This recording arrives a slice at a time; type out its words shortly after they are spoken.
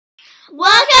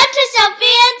Welcome to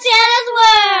Sophie and Santa's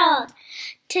World!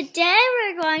 Today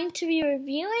we're going to be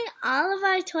reviewing all of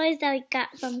our toys that we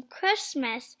got from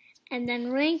Christmas and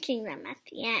then ranking them at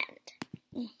the end.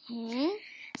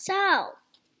 So,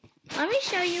 let me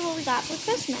show you what we got for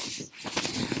Christmas.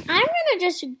 I'm going to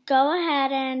just go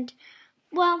ahead and,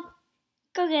 go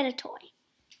get a toy.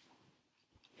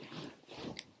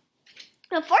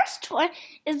 The first toy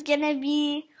is going to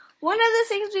be one of the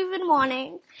things we've been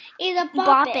wanting. Is a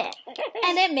Bop It.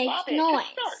 And it makes noise.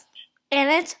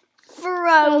 And it's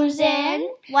Frozen,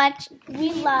 which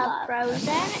we love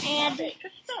Frozen. And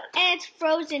it's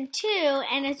Frozen 2.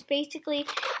 And it's basically,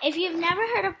 if you've never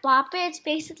heard of Bop It, it's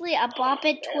basically a Bop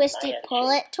It, Twist It,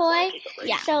 Pull It toy.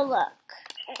 Yeah. So look.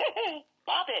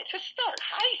 Bop It to start.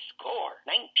 High score,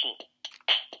 19.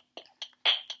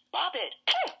 Bop It.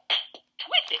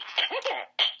 Twist it.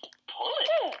 Pull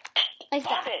it. Like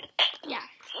Bop that. It. Yeah.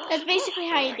 That's basically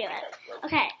how you do it.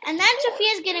 Okay. And then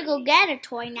Sophia's going to go get a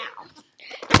toy now.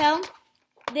 So,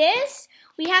 this,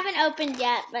 we haven't opened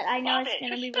yet, but I know it's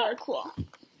going to be really cool.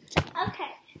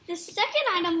 Okay. The second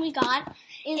item we got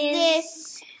is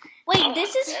this. Wait,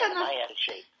 this is from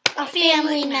a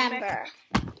family member.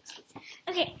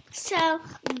 Okay, so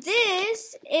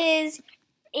this is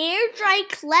air dry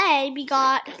clay we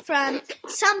got from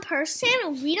some person.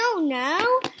 We don't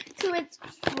know who it's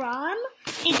from.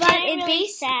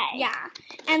 Yeah.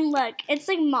 And look, it's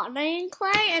like modeling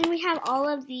clay, and we have all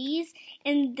of these.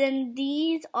 And then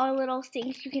these are little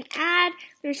things you can add.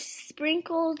 There's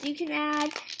sprinkles you can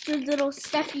add. There's little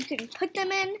stuff you can put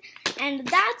them in. And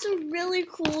that's a really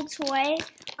cool toy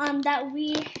that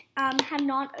we have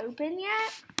not opened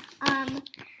yet.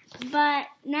 But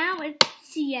now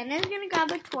Sienna's going to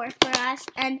grab a toy for us.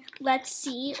 And let's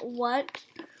see what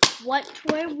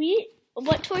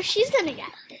toy she's going to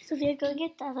get. So we're going to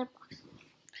get the other box.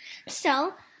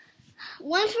 So,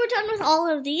 once we're done with all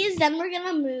of these, then we're going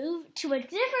to move to a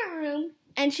different room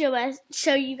and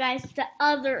show you guys the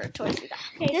other toys we got.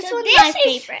 Okay, this one's my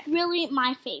favorite. Really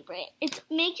my favorite. It's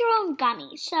make your own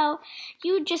gummy. So,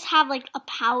 you just have like a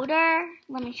powder.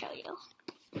 Let me show you.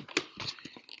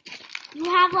 You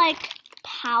have like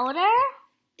powder.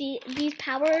 These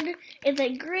powdered is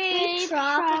like grape,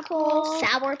 tropical,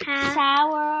 sour patch.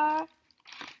 Sour.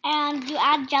 And you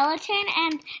add gelatin,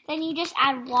 and then you just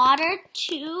add water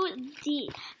to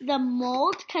the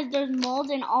mold, because there's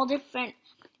molds in all different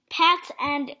pets,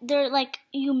 and they're like,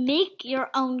 you make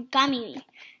your own gummy.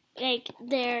 Like,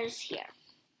 there's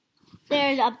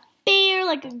a bear,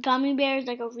 like a gummy bear, is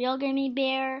like a real gummy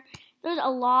bear. There's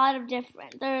a lot of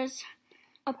different. There's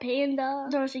a panda.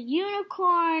 There's a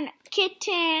unicorn,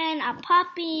 kitten, a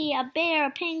puppy, a bear, a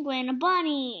penguin, a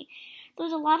bunny.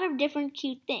 There's a lot of different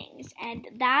cute things, and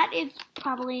that is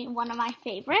probably one of my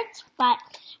favorites, but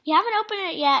we haven't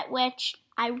opened it yet, which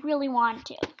I really want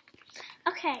to.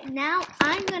 Okay, now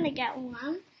I'm going to get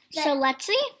one. So let's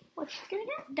see what she's going to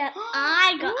get. That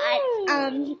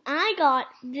I got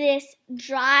this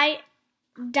dye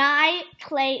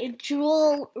clay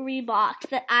jewelry box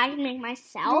that I can make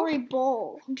myself.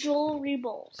 Jewelry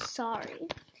bowl, sorry.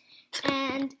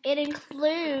 And it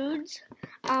includes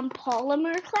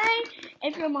polymer clay,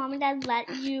 if your mom and dad let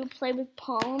you play with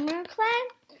polymer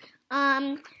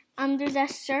clay. There's a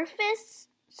surface,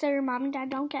 so your mom and dad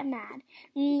don't get mad.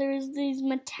 And there's these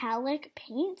metallic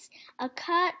paints, a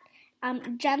cut,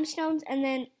 gemstones, and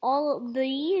then all of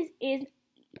these is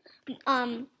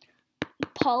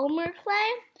polymer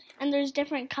clay. And there's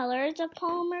different colors of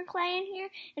polymer clay in here.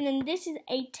 And then this is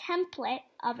a template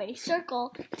of a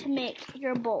circle to make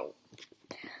your bowl.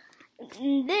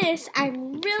 This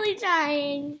I'm really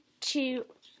dying to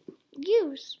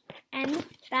use, and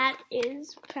that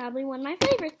is probably one of my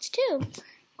favorites too.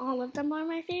 All of them are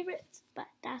my favorites, but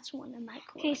that's one of my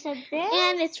favorites. Okay, so this,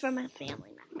 and it's from a family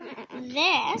member.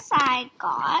 This I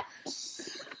got.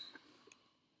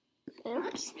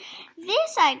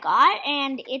 This I got,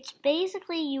 and it's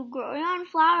basically you grow your own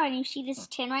flower, and you see this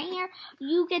tin right here,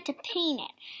 you get to paint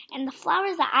it. And the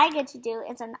flowers that I get to do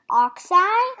is an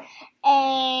oxeye,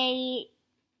 a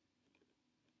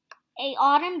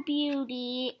autumn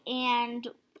beauty, and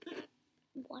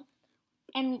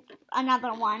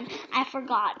another one. I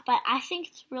forgot, but I think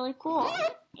it's really cool.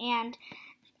 And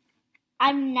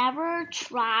I've never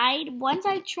tried. Once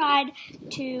I tried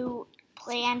to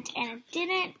plant,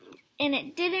 and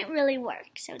it didn't really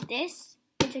work. So this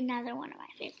is another one of my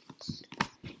favorites.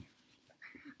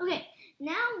 Okay,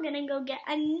 now I'm gonna go get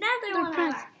another one of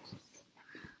ours.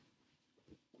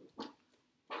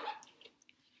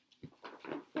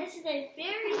 This is a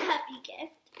very happy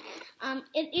gift.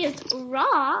 It is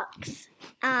rocks.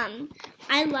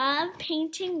 I love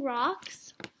painting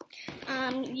rocks.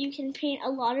 You can paint a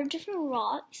lot of different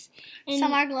rocks. And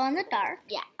some are glow in the dark.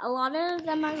 Yeah, a lot of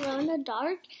them are glow in the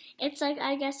dark. It's like,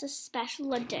 I guess, a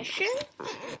special edition.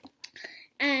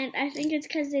 And I think it's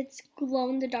because it's glow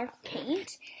in the dark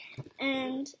paint.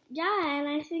 And yeah, and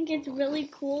I think it's really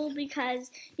cool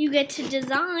because you get to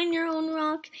design your own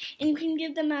rock and you can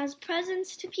give them as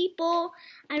presents to people.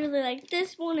 I really like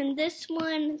this one and this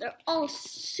one. They're all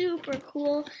super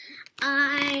cool.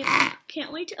 I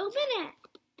can't wait to open it.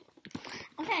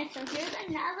 Okay, so here's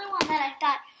another one that I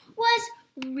thought was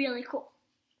really cool.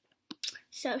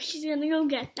 So she's gonna go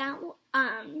get that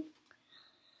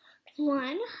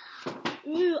one.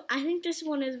 Ooh, I think this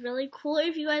one is really cool.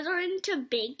 If you guys are into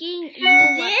baking,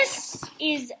 this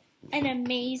is an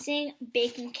amazing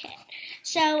baking kit.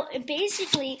 So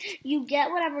basically, you get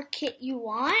whatever kit you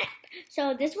want.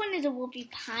 So this one is a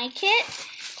whoopie pie kit,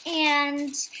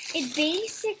 and it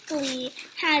basically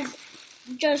has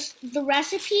just the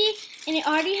recipe, and it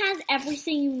already has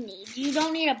everything you need. You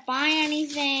don't need to buy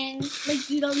anything. Like,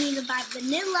 you don't need to buy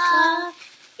vanilla.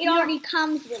 It already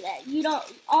comes with it.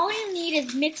 All you need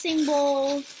is mixing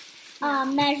bowls,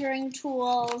 measuring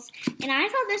tools, and I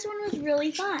thought this one was really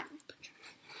fun.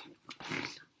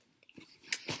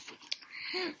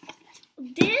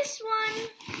 This one,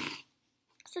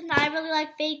 since I really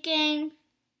like baking,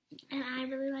 and I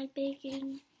really like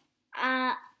baking,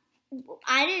 I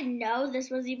didn't know this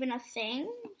was even a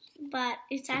thing, but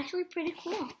it's actually pretty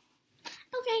cool.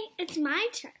 Okay, it's my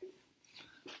turn.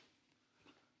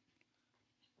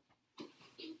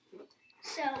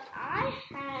 So I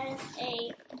have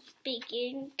a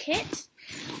baking kit.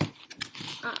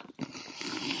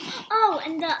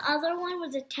 And the other one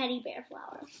was a teddy bear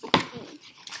flower.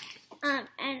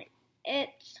 And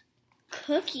it's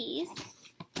cookies.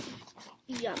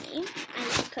 Yummy. I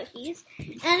love cookies.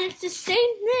 And it's the same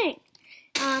thing.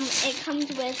 It comes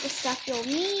with the stuff you'll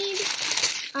need.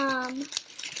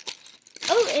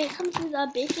 It comes with a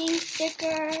baking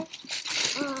sticker.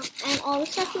 And all the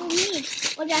stuff you'll need,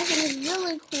 which I think is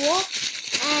really cool.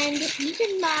 And you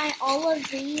can buy all of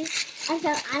these. I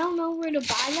said I don't know where to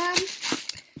buy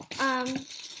them,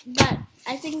 but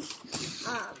I think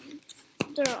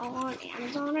they're all on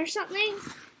Amazon or something.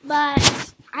 But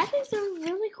I think they're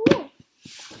really cool.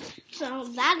 So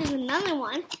that is another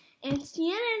one. And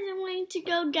Sienna is going to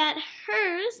go get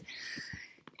hers,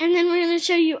 and then we're going to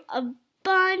show you a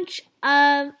bunch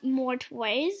of more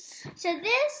toys. So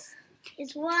this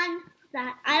is one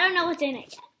that I don't know what's in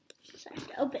it yet. So I have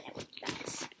to open it with you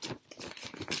guys.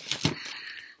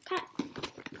 Okay.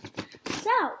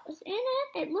 So, what's in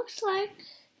it? It looks like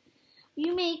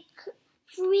you make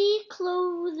free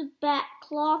cloth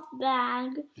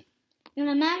bag, and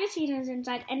a magazine is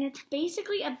inside, and it's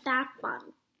basically a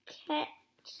backbone kit.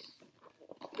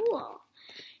 Cool.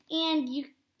 And you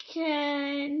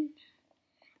can,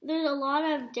 there's a lot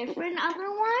of different other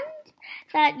ones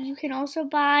that you can also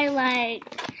buy, like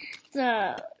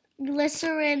the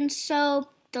glycerin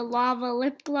soap, the lava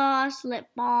lip gloss, lip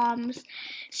balms.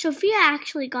 Sophia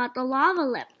actually got the lava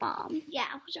lip balm. Yeah,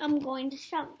 which I'm going to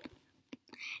show you.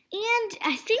 And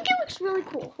I think it looks really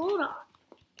cool. Hold on.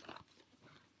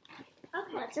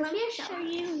 Okay, so let me show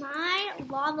you my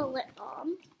lava lip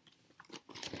balm.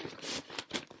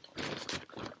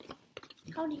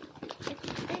 How do you get this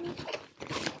thing?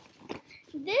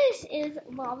 This is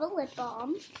lava lip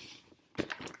balm.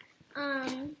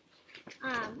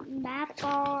 Matte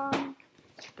balm,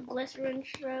 glycerin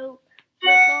soap,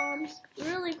 lip balms.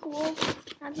 Really cool.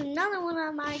 That's another one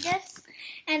on my guess.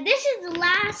 And this is the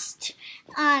last,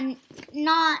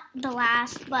 not the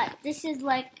last, but this is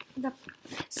like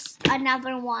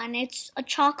another one. It's a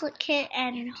chocolate kit,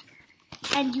 and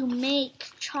you make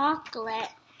chocolate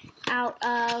out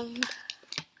of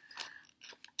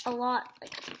a lot,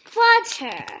 like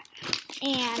butter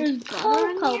and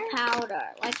cocoa powder,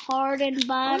 like hardened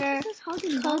butter,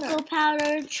 cocoa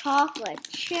powder, chocolate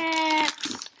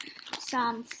chips,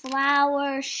 some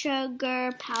flour,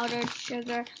 sugar, powdered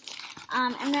sugar,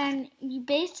 and then you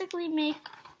basically make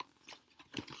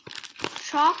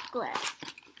chocolate.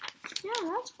 Yeah,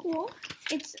 that's cool.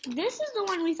 This is the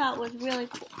one we thought was really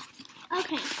cool.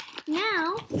 Okay,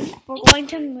 now we're going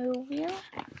to move you.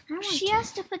 She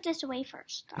has to put this away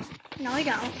first, though. No, I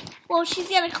don't. Well, she's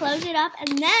going to close it up,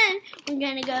 and then we're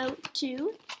going to go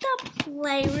to the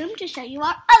playroom to show you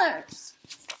our others.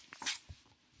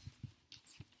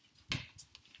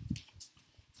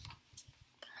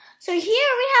 So here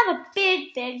we have a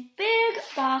big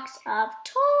box of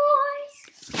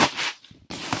toys.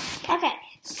 Okay,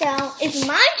 so it's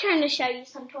my turn to show you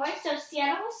some toys. So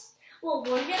Sienna we're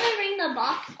going to bring the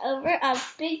box over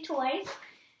of big toys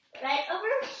right over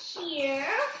here.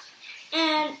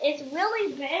 and it's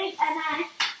really big, and I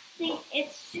think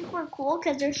it's super cool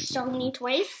because there's so many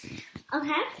toys.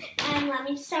 Okay, and let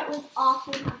me start with off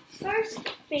with my first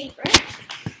favorite.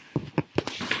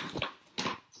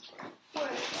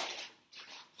 Where is it?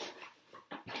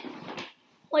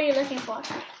 What are you looking for?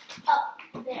 Oh,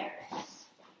 there it is.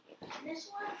 This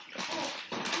one,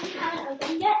 I haven't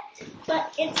opened yet,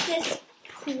 but it's this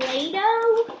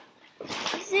Play-Doh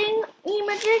thing,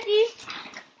 Imajiggy,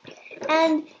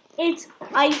 and it's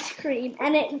ice cream,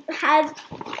 and it has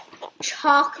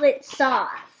chocolate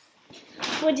sauce,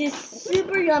 which is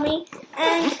super yummy,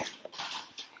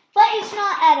 But it's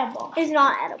not edible. it's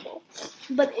not edible,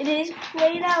 but it is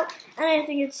Play-Doh, and I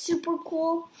think it's super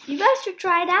cool. You guys should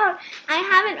try it out. I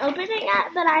haven't opened it yet,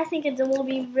 but I think it will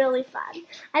be really fun.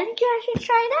 I think you guys should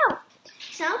try it out.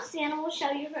 So Santa will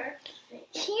show you her.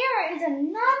 Here is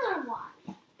another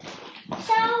one.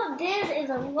 So this is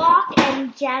a lock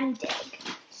and gem dig.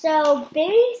 So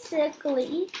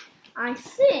basically, I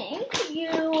think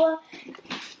you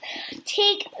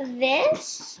take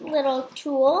this little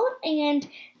tool and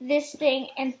this thing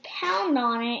and pound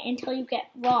on it until you get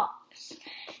rocks.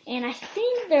 And I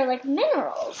think they're like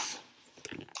minerals.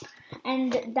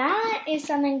 And that is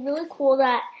something really cool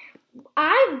that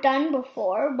I've done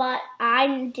before, but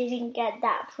I didn't get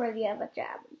that pretty of a gem.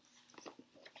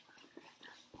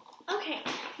 Okay,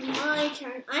 my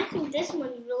turn. I think this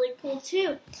one's really cool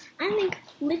too. I think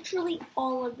literally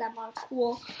all of them are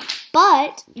cool,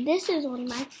 but this is one of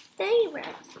my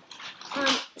favorites.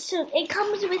 So it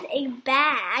comes with a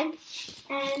bag,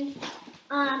 and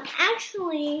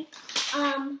actually,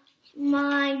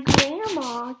 my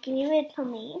grandma gave it to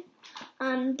me.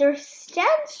 They're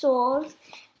stencils,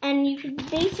 and you can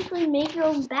basically make your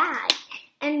own bag,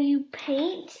 and you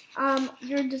paint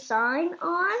your design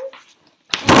on.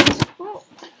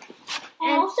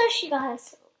 And also she got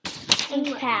us some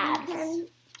pads.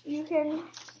 You can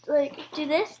like do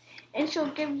this, and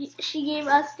she gave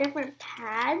us different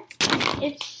pads.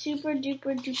 It's super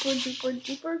duper duper duper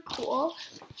duper cool,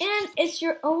 and it's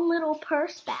your own little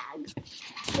purse bag.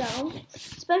 So,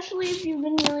 especially if you've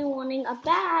been really wanting a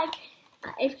bag,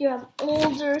 if you have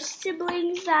older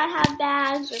siblings that have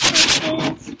bags or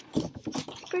purses,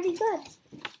 it's pretty good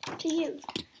to use.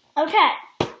 Okay.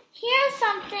 Here's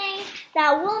something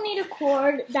that will need a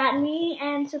cord that me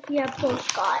and Sophia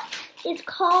both got. It's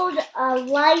called a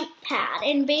light pad.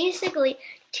 And basically,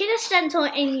 take a stencil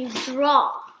and you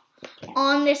draw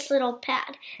on this little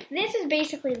pad. This is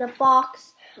basically the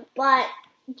box, but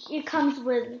it comes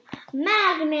with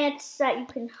magnets that you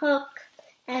can hook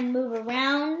and move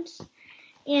around.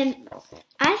 And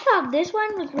I thought this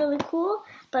one was really cool,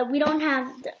 but we don't have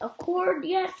a cord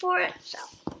yet for it, so.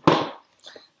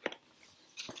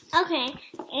 Okay,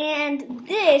 and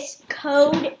this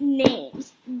code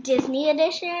names Disney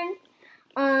Edition.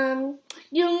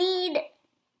 You need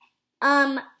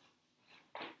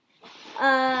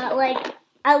like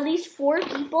at least 4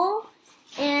 people,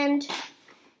 and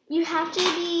you have to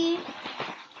be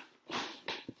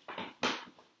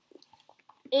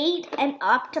 8 and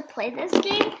up to play this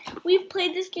game. We've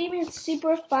played this game, it's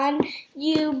super fun.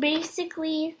 You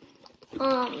basically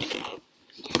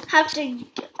have to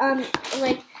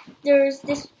like there's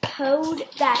this code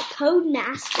that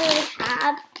Codemasters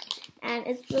have, and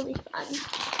it's really fun.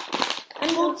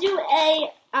 And we'll do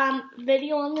a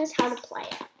video on this, how to play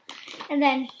it. And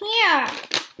then here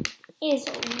is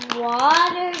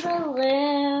water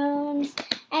balloons,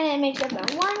 and it makes up of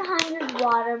 100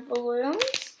 water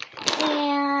balloons.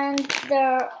 And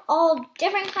they're all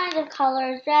different kinds of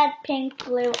colors, red, pink,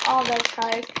 blue, all those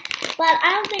colors. But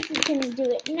I don't think we can do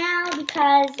it now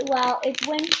because, well, it's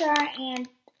winter and,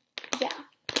 yeah.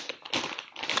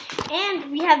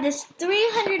 And we have this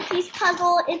 300-piece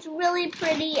puzzle. It's really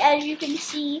pretty, as you can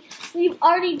see. We've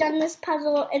already done this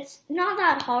puzzle. It's not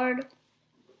that hard.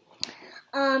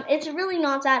 It's really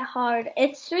not that hard.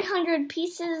 It's 300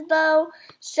 pieces, though.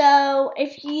 So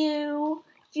if you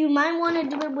might want to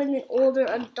do it with an older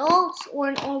adult or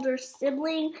an older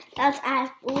sibling that's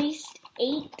at least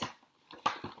 8.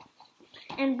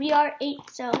 And we are 8,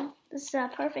 so this is a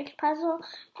perfect puzzle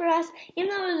for us. Even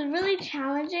though it was really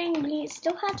challenging, we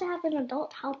still had to have an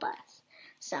adult help us.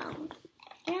 So,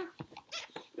 yeah.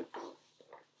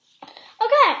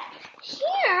 Okay,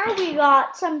 here we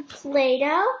got some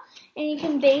Play-Doh, and you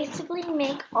can basically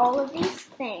make all of these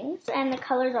things. And the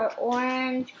colors are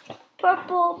orange,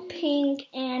 purple, pink,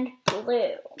 and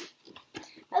blue.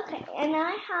 Okay, and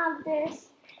I have this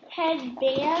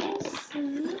headband.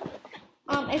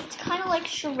 It's kind of like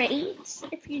charades,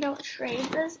 if you know what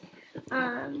charades is.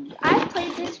 I've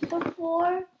played this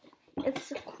before.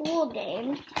 It's a cool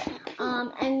game.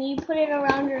 and you put it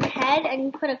around your head, and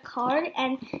you put a card,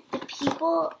 and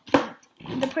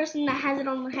the person that has it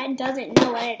on their head doesn't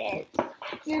know what it is.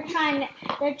 You're trying to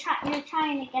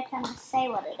get them to say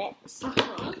what it is.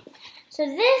 Uh-huh. So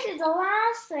this is the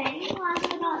last thing, last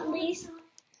but not least.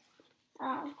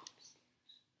 Oh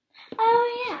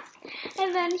yeah.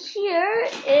 And then here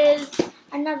is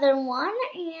another one,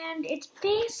 and it's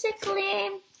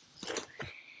basically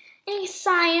a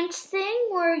science thing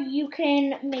where you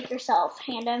can make yourself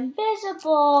hand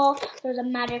invisible. There's a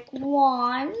magic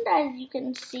wand, as you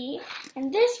can see.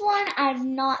 And this one I've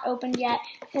not opened yet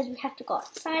because we have to go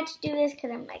outside to do this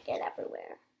because it might get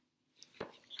everywhere.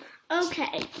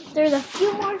 Okay, there's a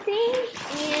few more things,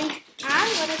 and I'm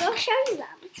going to go show you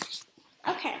them.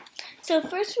 Okay, so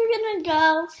first we're going to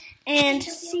go and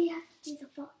see.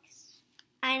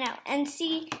 I know, and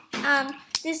see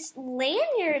this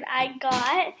lanyard I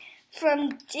got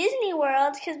from Disney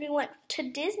World, because we went to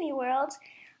Disney World.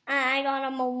 I got a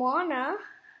Moana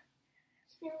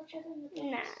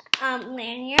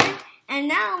lanyard. And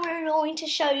now we're going to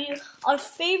show you our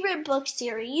favorite book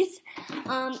series.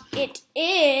 It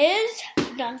is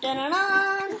The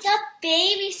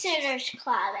Babysitters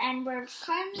Club. And we're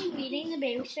currently reading the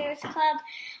Babysitters Club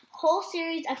whole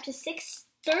series up to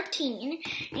 613.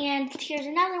 And here's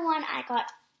another one. I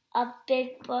got a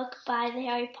big book by the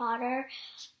Harry Potter,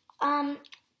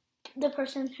 the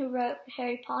person who wrote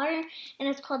Harry Potter, and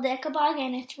it's called The Ichabod,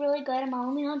 and it's really good. I'm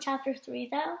only on chapter 3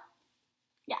 though.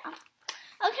 Yeah.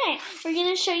 Okay, we're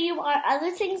gonna show you our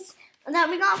other things that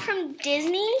we got from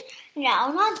Disney.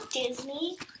 No, not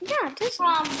Disney. Yeah, Disney.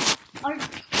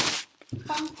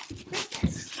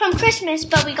 From Christmas,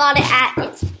 but we got it at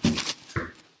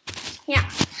yeah.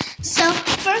 So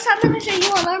first, I'm gonna show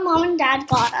you what our mom and dad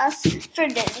got us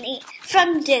from Disney,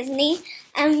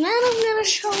 and then I'm gonna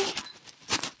show you.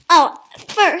 Oh,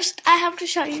 first I have to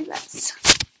show you this.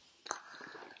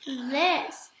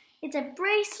 This is a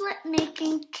bracelet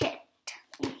making kit.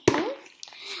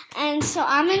 And so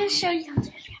I'm gonna show you.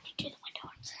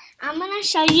 I'm gonna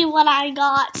show you what I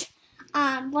got.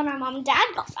 What our mom and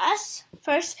dad got us.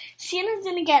 First, Sienna's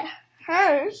gonna get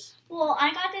hers. Well,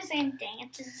 I got the same thing.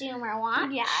 It's a zoomer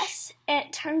watch. Yes,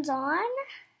 it turns on.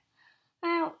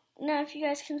 I don't know if you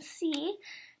guys can see,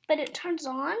 but it turns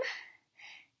on,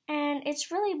 and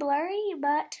it's really blurry,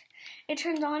 but it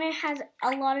turns on. It has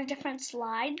a lot of different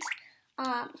slides.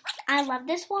 I love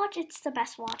this watch. It's the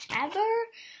best watch ever.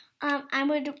 I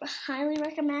would highly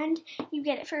recommend you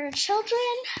get it for your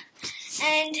children.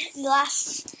 And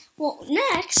next,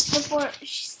 before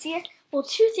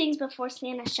two things before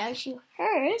Sienna shows you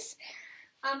hers.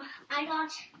 I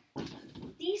got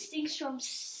these things from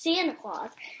Santa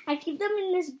Claus. I keep them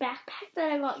in this backpack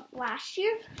that I got last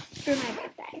year for my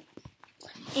birthday.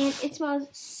 And it smells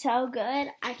so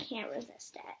good, I can't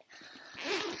resist it.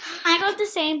 I got the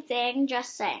same thing,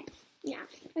 just saying. Yeah,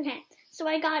 okay. So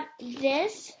I got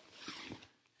this.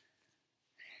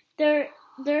 They're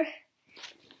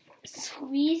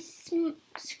squeezables,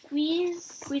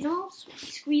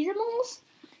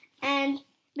 and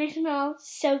they smell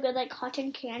so good, like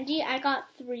cotton candy. I got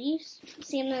 3.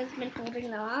 Sienna's been holding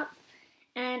them up.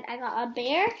 And I got a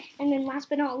bear. And then last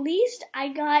but not least, I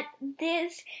got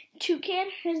this toucan.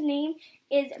 His name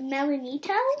is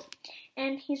Melanito.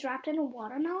 And he's wrapped in a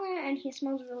watermelon, and he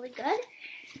smells really good.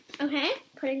 Okay,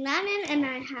 putting that in, and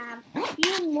I have a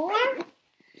few more.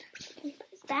 Put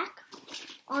this back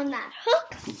on that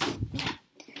hook.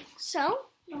 So,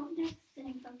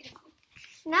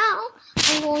 now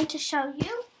I'm going to show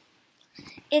you.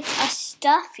 It's a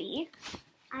stuffy.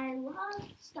 I love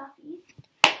stuffies.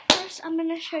 First, I'm going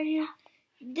to show you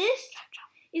this.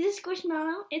 Is a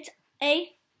squishmallow. It's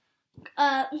a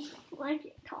what is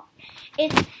it called?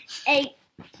 It's a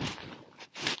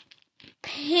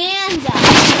panda.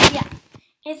 Yeah,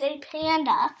 it's a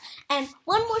panda. And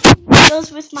one more thing that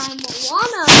goes with my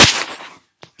Moana.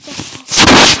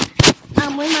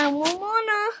 With my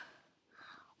Moana,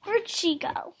 where'd she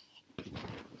go?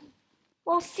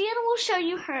 Well, Sienna will show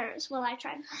you hers while I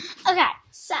try. Okay,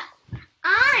 so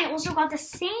I also got the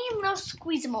same little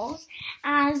squeezables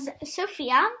as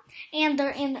Sophia, and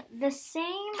they're in the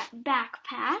same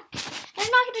backpack. I'm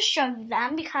not going to show you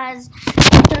them because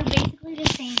they're basically the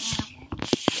same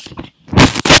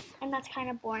animals, and that's kind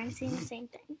of boring seeing the same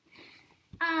thing.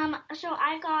 So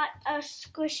I got a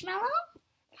squishmallow,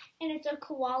 and it's a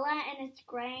koala, and it's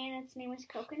gray, and its name is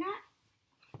Coconut.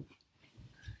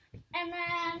 And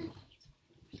then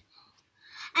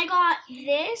I got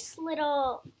this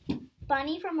little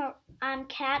bunny from a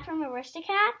cat from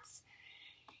Aristocats,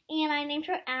 and I named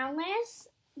her Alice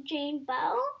Jane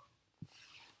Bow.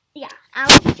 Yeah,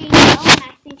 Alex J. and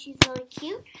I think she's really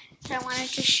cute, so I wanted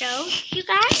to show you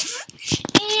guys.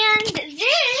 And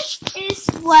this is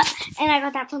and I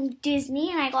got that from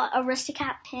Disney, and I got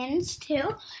Aristocat pins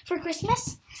too for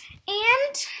Christmas.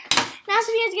 And now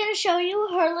Sophia's gonna show you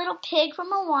her little pig from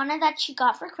Moana that she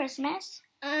got for Christmas.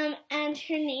 And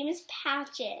her name is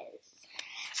Patches.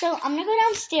 So I'm gonna go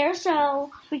downstairs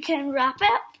so we can wrap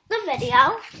up the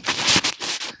video.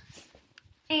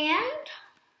 And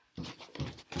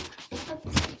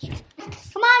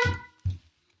come on.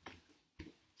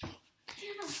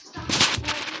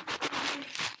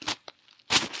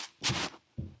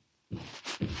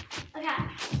 Okay.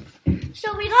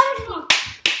 So we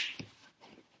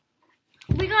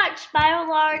got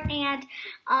spiral art and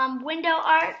window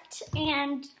art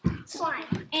and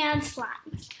slime.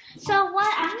 So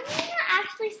what I'm gonna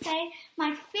actually say,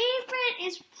 my favorite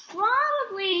is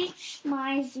probably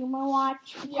my Zoomer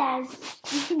watch because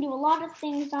you can do a lot of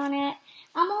things on it.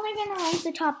 I'm only gonna rank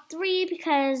the top 3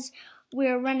 because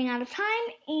we're running out of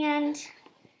time, and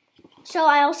so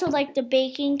I also like the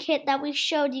baking kit that we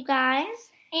showed you guys.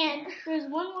 And there's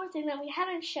one more thing that we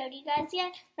haven't showed you guys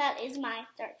yet. That is my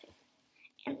third favorite.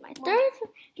 And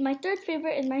my third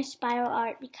favorite is my spiral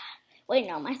art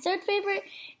my third favorite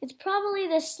is probably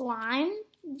the slime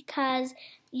because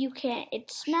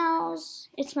it smells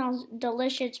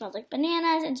delicious, it smells like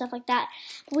bananas and stuff like that.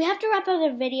 But we have to wrap up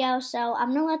the video, so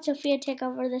I'm gonna let Sophia take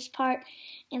over this part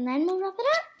and then we'll wrap it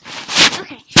up.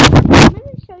 Okay. I'm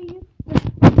gonna show you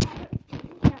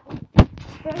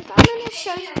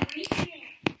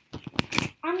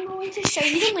I'm going to show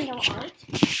you the window art.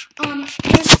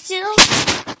 There's still,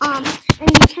 and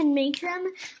you can make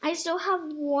them. I still have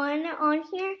one on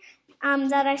here,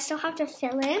 that I still have to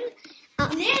fill in.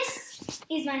 This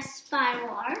is my spiral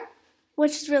art,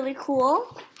 which is really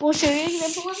cool. We'll show you an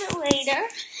example of it later.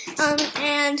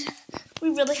 And we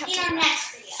really have In our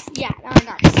next video. Yeah, in our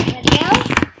next video.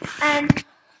 And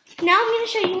now I'm going to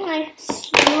show you my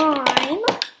slime.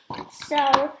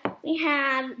 So we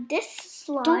have this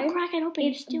slime. Don't crack it open.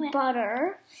 It's Just do it.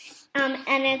 butter. And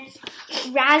it's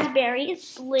raspberry.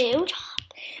 It's blue.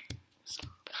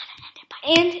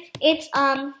 And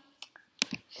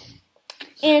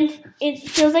it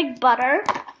feels like butter.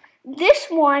 This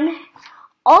one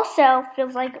also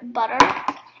feels like butter.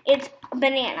 It's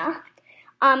banana.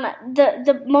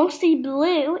 The mostly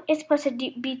blue is supposed to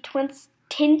be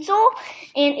tinsel,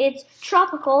 and it's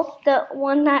tropical. The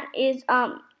one that is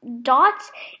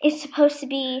dots is supposed to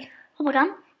be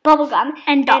bubblegum.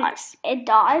 And dots. It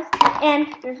does.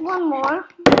 And there's one more.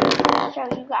 I'll show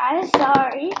you guys.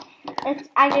 Sorry.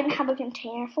 I didn't have a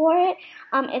container for it.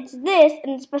 It's this,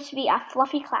 and it's supposed to be a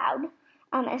fluffy cloud.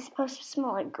 It's supposed to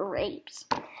smell like grapes.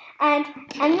 And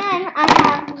then I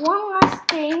have one last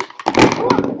thing.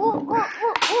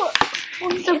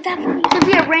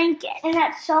 Sophia, rank it. And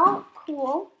that's so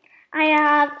cool. I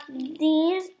have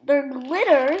these, they're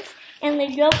glitters, and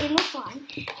they go in the slime.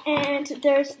 And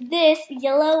there's this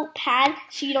yellow pad,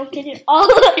 so you don't get it all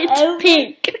over. It's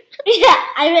pink. Yeah,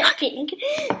 I meant pink.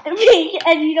 Pink,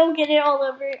 and you don't get it all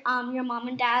over your mom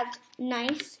and dad's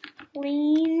nice,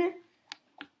 clean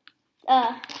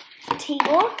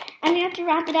table. And we have to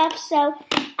wrap it up, so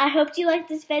I hope you liked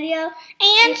this video.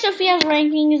 And Sophia's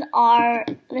rankings are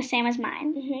the same as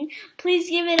mine. Please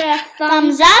give it a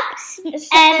Thumbs up.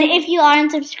 And if you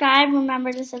aren't subscribed,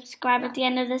 remember to subscribe at the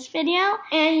end of this video.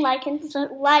 and like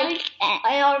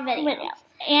our video.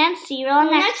 And see you all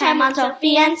next time on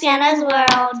Sophia and Sienna's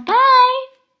World. Bye!